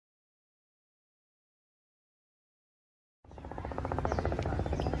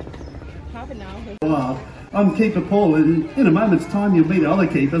Wow. I'm Keeper Paul, and in a moment's time you'll meet other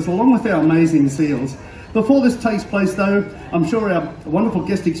keepers along with our amazing seals. Before this takes place though, I'm sure our wonderful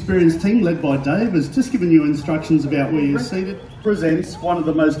guest experience team led by Dave has just given you instructions about where you're seated. Presents one of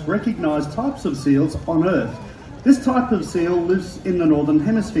the most recognised types of seals on Earth. This type of seal lives in the Northern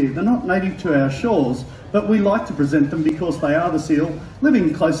Hemisphere. They're not native to our shores, but we like to present them because they are the seal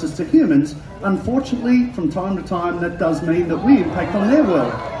living closest to humans. Unfortunately, from time to time, that does mean that we impact on their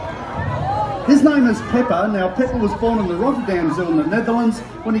world. His name is Pepper. Now, Pepper was born in the Rotterdam Zoo in the Netherlands.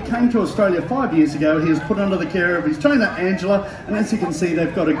 When he came to Australia 5 years ago, he was put under the care of his trainer, Angela, and as you can see,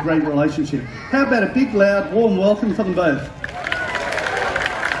 they've got a great relationship. How about a big, loud, warm welcome for them both?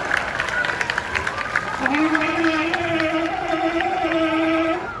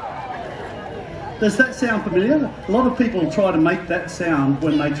 Does that sound familiar? A lot of people try to make that sound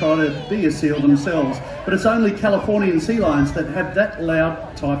when they try to be a seal themselves, but it's only Californian sea lions that have that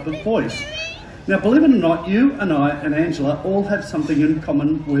loud type of voice. Now, believe it or not, you and I and Angela all have something in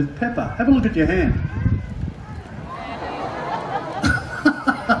common with Pepper. Have a look at your hand.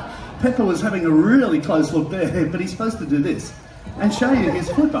 Pepper was having a really close look there, but he's supposed to do this and show you his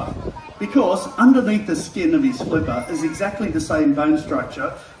flipper, because underneath the skin of his flipper is exactly the same bone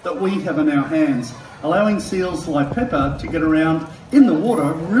structure that we have in our hands, allowing seals like Pepper to get around in the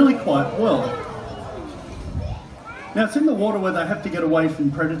water really quite well. Now, it's in the water where they have to get away from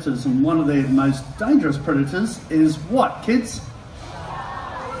predators, and one of their most dangerous predators is what, kids?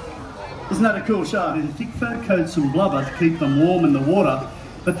 Isn't that a cool shark? And thick fur coats and blubber to keep them warm in the water,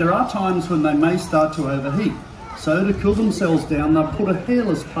 but there are times when they may start to overheat. So to cool themselves down, they'll put a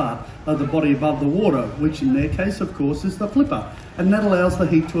hairless part of the body above the water, which in their case, of course, is the flipper, and that allows the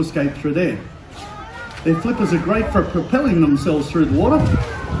heat to escape through there. Their flippers are great for propelling themselves through the water.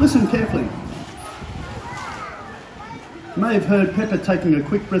 Listen carefully. You may have heard Pepper taking a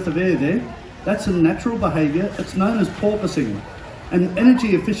quick breath of air there. That's a natural behaviour. It's known as porpoising, an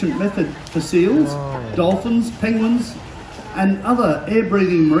energy-efficient method for seals, dolphins, penguins, and other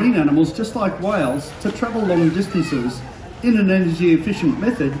air-breathing marine animals, just like whales, to travel long distances in an energy-efficient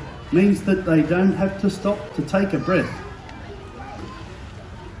method means that they don't have to stop to take a breath.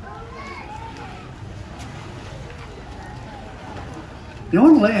 Now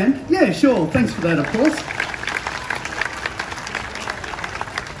on land, yeah, sure, thanks for that, of course.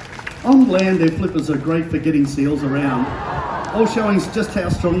 On land, their flippers are great for getting seals around, all showing just how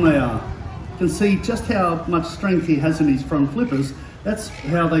strong they are. You can see just how much strength he has in his front flippers. That's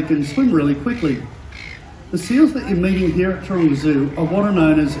how they can swim really quickly. The seals that you're meeting here at Taronga Zoo are what are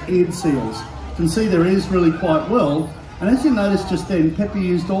known as eared seals. You can see their ears really quite well, and as you noticed just then, Pepper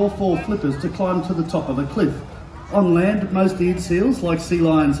used all 4 flippers to climb to the top of the cliff. On land, most eared seals, like sea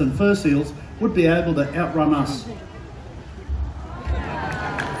lions and fur seals, would be able to outrun us.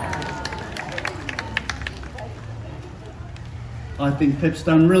 I think Pep's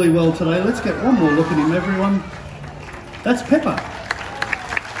done really well today. Let's get one more look at him, everyone. That's Pepper.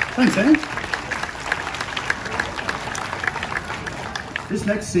 Thanks, Ange. This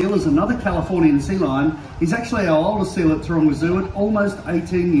next seal is another Californian sea lion. He's actually our oldest seal at Taronga Zoo at almost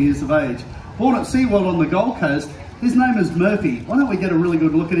 18 years of age. Born at SeaWorld on the Gold Coast, his name is Murphy. Why don't we get a really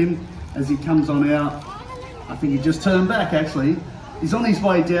good look at him as he comes on out. I think he just turned back, actually. He's on his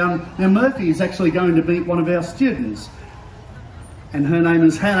way down. Now, Murphy is actually going to meet one of our students, and her name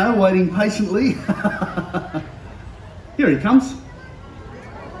is Hannah, waiting patiently. Here he comes.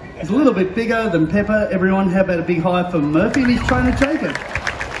 He's a little bit bigger than Pepper. Everyone, how about a big hi for Murphy and his trainer, Jacob?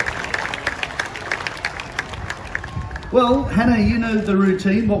 Well, Hannah, you know the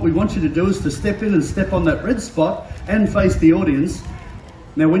routine. What we want you to do is to step in and step on that red spot and face the audience.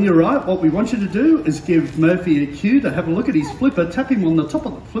 Now, when you're right, what we want you to do is give Murphy a cue to have a look at his flipper, tap him on the top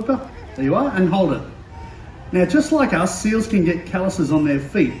of the flipper, there you are, and hold it. Now, just like us, seals can get calluses on their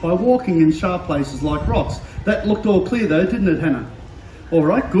feet by walking in sharp places like rocks. That looked all clear though, didn't it, Hannah? All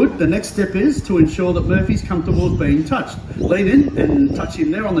right, good. The next step is to ensure that Murphy's comfortable with being touched. Lean in and touch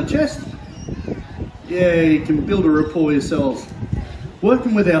him there on the chest. Yeah, you can build a rapport yourselves.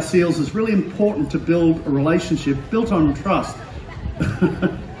 Working with our seals is really important to build a relationship built on trust.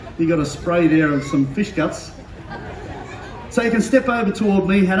 You got a spray there of some fish guts. So you can step over toward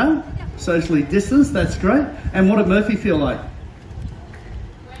me, Hannah. Socially distanced, that's great. And what did Murphy feel like?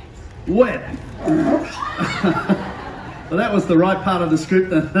 Wet. Well, that was the right part of the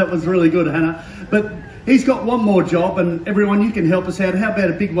script. That was really good, Hannah. But he's got one more job, and everyone, you can help us out. How about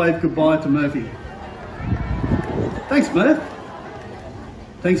a big wave goodbye to Murphy? Thanks, Murph.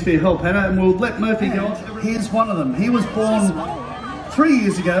 Thanks for your help, Hannah, and we'll let Murphy go on. Here's one of them. He was born 3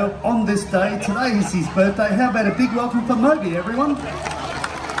 years ago on this day. Today is his birthday. How about a big welcome for Moby, everyone?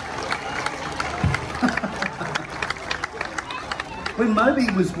 When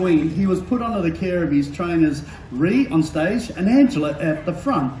Moby was weaned, he was put under the care of his trainers Ree on stage and Angela at the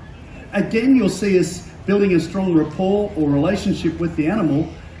front. Again, you'll see us building a strong rapport or relationship with the animal.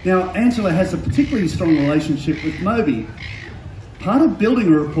 Now, Angela has a particularly strong relationship with Moby. Part of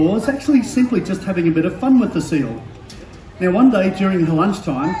building a rapport is actually simply just having a bit of fun with the seal. Now, one day during her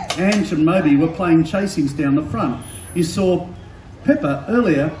lunchtime, Ange and Moby were playing chasings down the front. You saw Pepper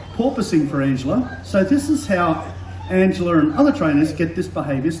earlier porpoising for Angela, so this is how Angela and other trainers get this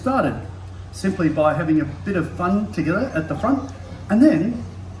behaviour started, simply by having a bit of fun together at the front and then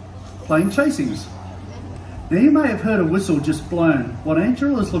playing chasings. Now, you may have heard a whistle just blown. What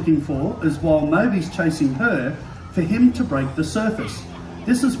Angela is looking for is, while Moby's chasing her, for him to break the surface.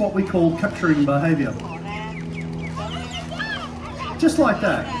 This is what we call capturing behaviour. Just like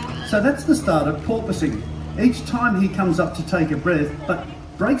that. So that's the start of porpoising. Each time he comes up to take a breath but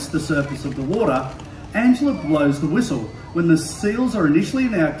breaks the surface of the water, Angela blows the whistle. When the seals are initially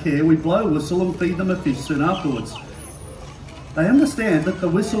in our care, we blow a whistle and feed them a fish soon afterwards. They understand that the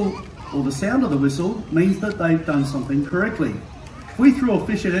whistle, or the sound of the whistle, means that they've done something correctly. If we threw a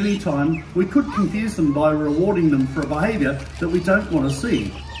fish at any time, we could confuse them by rewarding them for a behaviour that we don't want to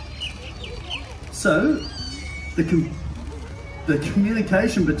see. So, the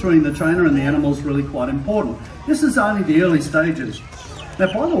communication between the trainer and the animal is really quite important. This is only the early stages.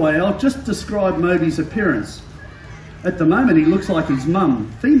 Now, by the way, I'll just describe Moby's appearance. At the moment, he looks like his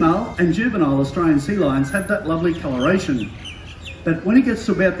mum. Female and juvenile Australian sea lions have that lovely coloration. But when he gets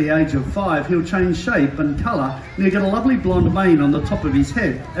to about the age of 5, he'll change shape and colour, and he'll get a lovely blonde mane on the top of his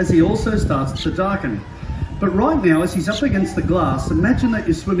head as he also starts to darken. But right now, as he's up against the glass, imagine that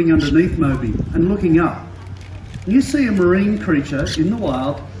you're swimming underneath Moby and looking up. When you see a marine creature in the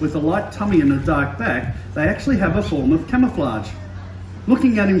wild with a light tummy and a dark back, they actually have a form of camouflage.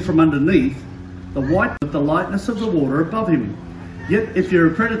 Looking at him from underneath, the white with the lightness of the water above him. Yet if you're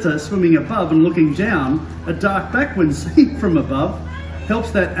a predator swimming above and looking down, a dark back when seen from above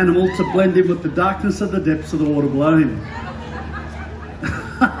helps that animal to blend in with the darkness of the depths of the water below him.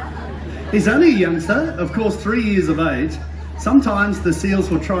 He's only a youngster, of course 3 years of age. Sometimes the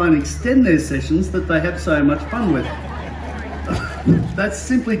seals will try and extend their sessions that they have so much fun with. That's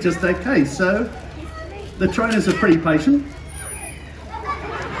simply just that case. So the trainers are pretty patient.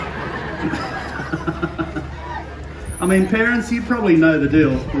 I mean, parents, you probably know the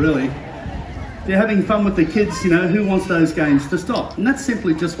deal, really. If you're having fun with the kids, you know, who wants those games to stop? And that's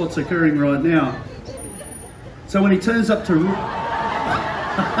simply just what's occurring right now. So when he turns up to...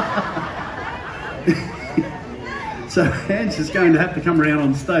 So Hans is going to have to come around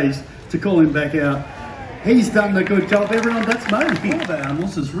on stage to call him back out. He's done a good job, everyone. That's Moby. All of our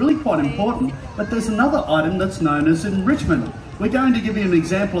animals is really quite important, but there's another item that's known as enrichment. We're going to give you an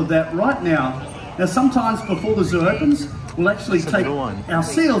example of that right now. Now, sometimes before the zoo opens, we'll actually take our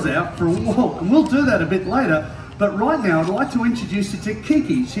seals out for a walk, and we'll do that a bit later. But right now, I'd like to introduce you to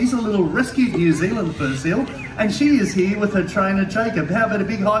Kiki. She's a little rescued New Zealand fur seal, and she is here with her trainer, Jacob. How about a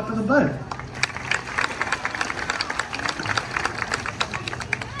big hype for the boat?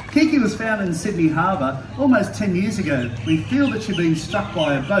 Kiki was found in Sydney Harbour almost 10 years ago. We feel that she'd been struck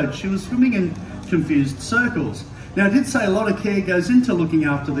by a boat. She was swimming in confused circles. Now, I did say a lot of care goes into looking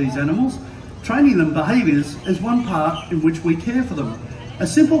after these animals. Training them behaviours is one part in which we care for them. A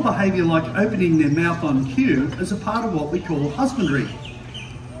simple behaviour like opening their mouth on cue is a part of what we call husbandry.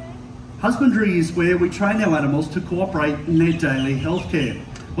 Husbandry is where we train our animals to cooperate in their daily health care.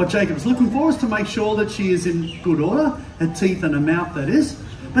 What Jacob's looking for is to make sure that she is in good order, her teeth and her mouth that is,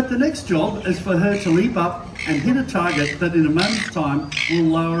 but the next job is for her to leap up and hit a target that in a moment's time will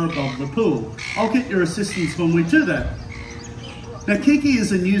lower above the pool. I'll get your assistance when we do that. Now, Kiki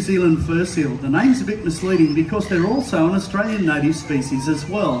is a New Zealand fur seal. The name's a bit misleading because they're also an Australian native species as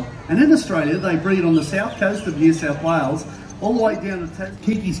well. And in Australia, they breed on the south coast of New South Wales, all the way down to Tasmania.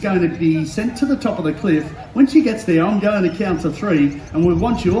 Kiki's going to be sent to the top of the cliff. When she gets there, I'm going to count to 3, and we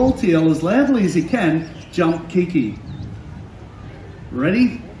want you all to yell as loudly as you can, "Jump, Kiki."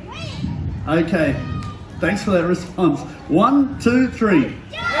 Ready? Okay. Thanks for that response. 1, 2, 3.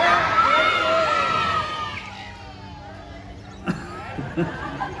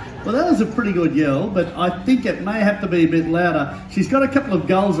 Well, that was a pretty good yell, but I think it may have to be a bit louder. She's got a couple of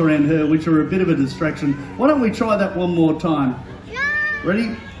gulls around her, which are a bit of a distraction. Why don't we try that one more time? Ready?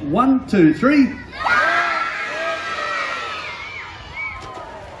 1, 2, 3.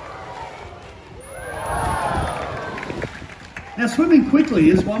 Now, swimming quickly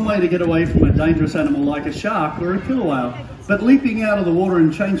is one way to get away from a dangerous animal like a shark or a killer whale, but leaping out of the water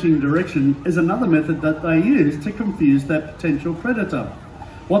and changing direction is another method that they use to confuse that potential predator.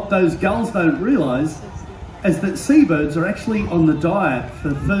 What those gulls don't realise is that seabirds are actually on the diet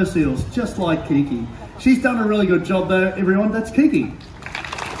for fur seals, just like Kiki. She's done a really good job though, everyone. That's Kiki.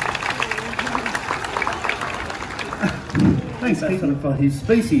 Thanks, Kiki, for his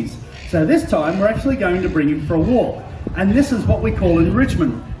species. So this time we're actually going to bring him for a walk. And this is what we call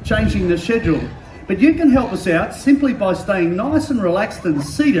enrichment, changing the schedule. But you can help us out simply by staying nice and relaxed and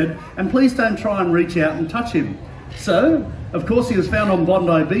seated, and please don't try and reach out and touch him. So, of course, he was found on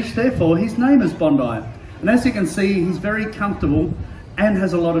Bondi Beach, therefore his name is Bondi. And as you can see, he's very comfortable and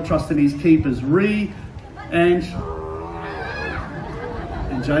has a lot of trust in his keepers, Ree and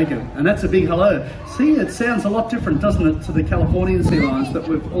Jacob. And that's a big hello. See, it sounds a lot different, doesn't it, to the Californian sea lions that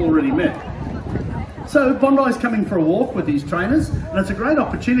we've already met. So Bondi's coming for a walk with his trainers, and it's a great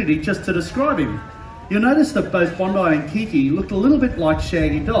opportunity just to describe him. You'll notice that both Bondi and Kiki looked a little bit like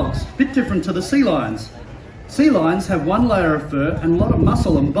shaggy dogs, a bit different to the sea lions. Sea lions have one layer of fur and a lot of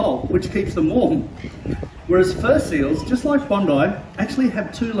muscle and bulk, which keeps them warm. Whereas fur seals, just like Bondi, actually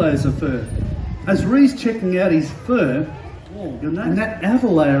have 2 layers of fur. As Ree's checking out his fur, you'll notice that outer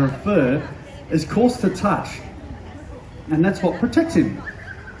layer of fur is coarse to touch, and that's what protects him.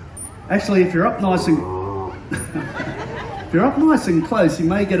 Actually, if you're up nice and close, you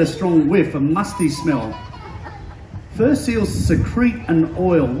may get a strong whiff, a musty smell. Fur seals secrete an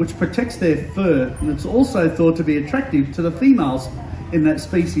oil which protects their fur, and it's also thought to be attractive to the females in that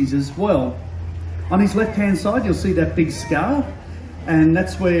species as well. On his left-hand side, you'll see that big scar, and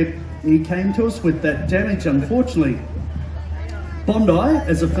that's where he came to us with that damage, unfortunately. Bondi,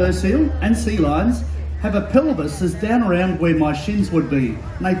 as a fur seal, and sea lions, have a pelvis that's down around where my shins would be,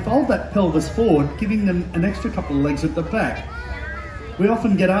 and they fold that pelvis forward, giving them an extra couple of legs at the back. We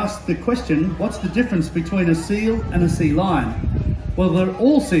often get asked the question, what's the difference between a seal and a sea lion? Well, they're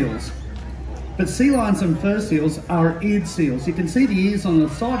all seals, but sea lions and fur seals are eared seals. You can see the ears on the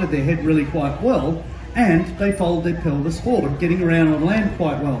side of their head really quite well, and they fold their pelvis forward, getting around on land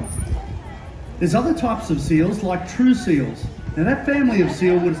quite well. There's other types of seals like true seals. Now that family of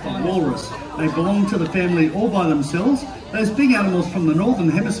seal would find walrus. They belong to the family all by themselves, those big animals from the northern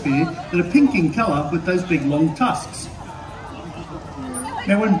hemisphere that are pink in colour with those big long tusks.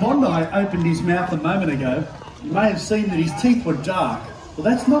 Now when Bondi opened his mouth a moment ago, you may have seen that his teeth were dark. Well,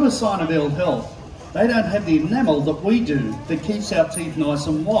 that's not a sign of ill health. They don't have the enamel that we do that keeps our teeth nice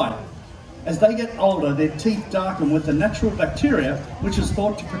and white. As they get older, their teeth darken with the natural bacteria which is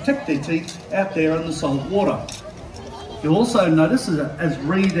thought to protect their teeth out there in the salt water. You'll also notice as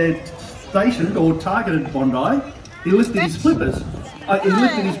Reed had stationed or targeted Bondi, he lifted his flippers. He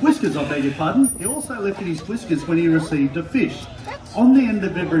lifted his whiskers, I beg your pardon. He also lifted his whiskers when he received a fish. On the end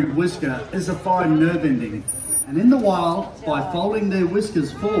of every whisker is a fine nerve ending. And in the wild, by folding their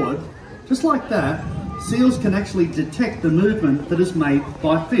whiskers forward, just like that, seals can actually detect the movement that is made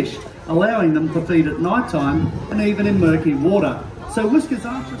by fish, allowing them to feed at night time and even in murky water. So whiskers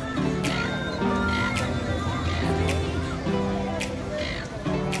aren't just...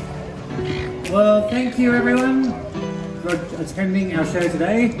 Well, thank you everyone for attending our show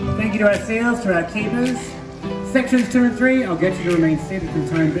today. Thank you to our seals, to our keepers. Sections 2 and 3, I'll get you to remain seated for the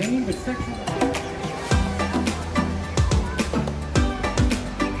time being, but sections...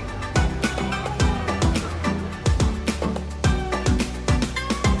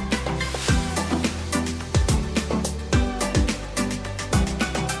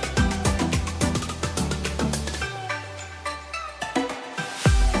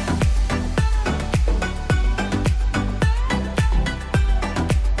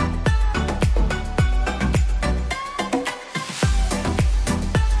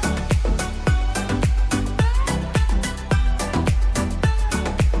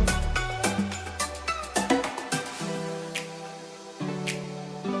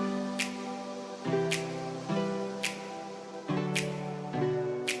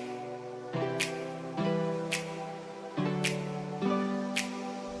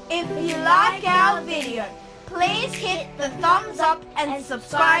 If you like our video, please hit the thumbs up and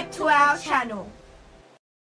subscribe to our channel.